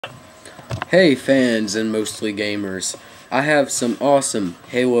Hey fans and mostly gamers, I have some awesome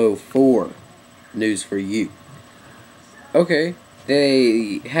Halo 4 news for you. Okay,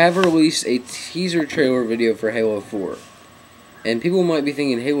 they have released a teaser trailer video for Halo 4. And people might be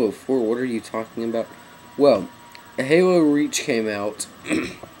thinking, Halo 4, what are you talking about? Well, Halo Reach came out,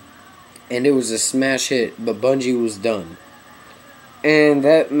 and it was a smash hit, but Bungie was done. And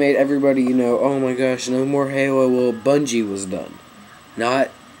that made everybody, oh my gosh, no more Halo, well, Bungie was done.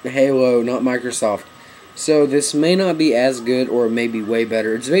 Not Halo, not Microsoft. So this may not be as good, or it may be way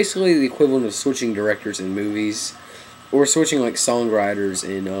better. It's basically the equivalent of switching directors in movies, or switching like songwriters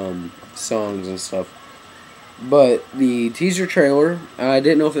in songs and stuff. But the teaser trailer, I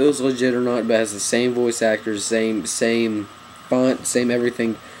didn't know if it was legit or not, but it has the same voice actors, same font, same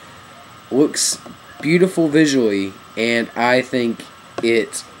everything. Looks beautiful visually, and I think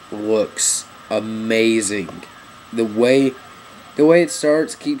it looks amazing. The way it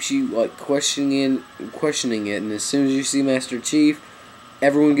starts keeps you like questioning it, and as soon as you see Master Chief,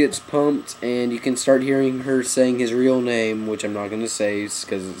 everyone gets pumped, and you can start hearing her saying his real name, which I'm not going to say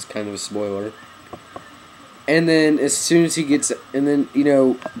because it's kind of a spoiler. And then as soon as he gets, and then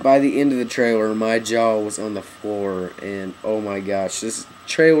by the end of the trailer, my jaw was on the floor, and oh my gosh, this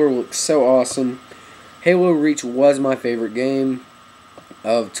trailer looks so awesome. Halo Reach was my favorite game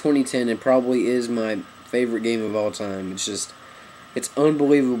of 2010, and probably is my favorite game of all time. It's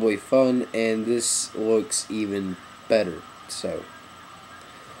unbelievably fun, and this looks even better. So,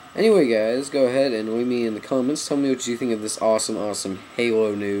 anyway guys, go ahead and leave me in the comments. Tell me what you think of this awesome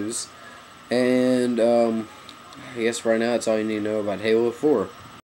Halo news. And, I guess right now that's all you need to know about Halo 4.